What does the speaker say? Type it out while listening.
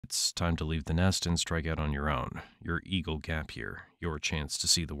it's time to leave the nest and strike out on your own. Your eagle gap year, your chance to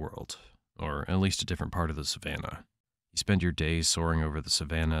see the world. Or at least a different part of the savannah. You spend your days soaring over the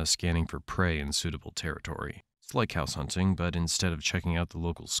savannah, scanning for prey in suitable territory. It's like house hunting, but instead of checking out the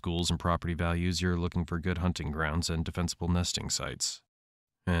local schools and property values, you're looking for good hunting grounds and defensible nesting sites.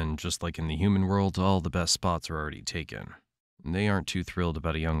 And just like in the human world, all the best spots are already taken. They aren't too thrilled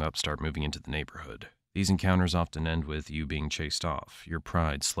about a young upstart moving into the neighborhood. These encounters often end with you being chased off, your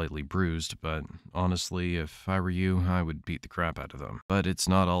pride slightly bruised, but honestly, if I were you, I would beat the crap out of them. But it's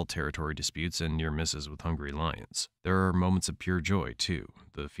not all territory disputes and near misses with hungry lions. There are moments of pure joy, too.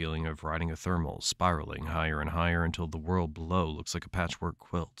 The feeling of riding a thermal, spiraling higher and higher until the world below looks like a patchwork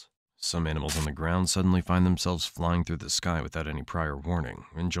quilt. Some animals on the ground suddenly find themselves flying through the sky without any prior warning,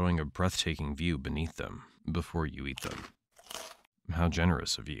 enjoying a breathtaking view beneath them, before you eat them. How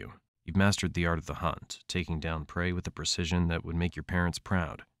generous of you. You've mastered the art of the hunt, taking down prey with a precision that would make your parents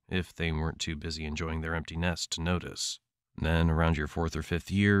proud, if they weren't too busy enjoying their empty nest to notice. Then, around your 4th or 5th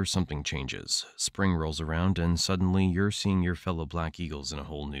year, something changes. Spring rolls around, and suddenly you're seeing your fellow black eagles in a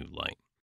whole new light.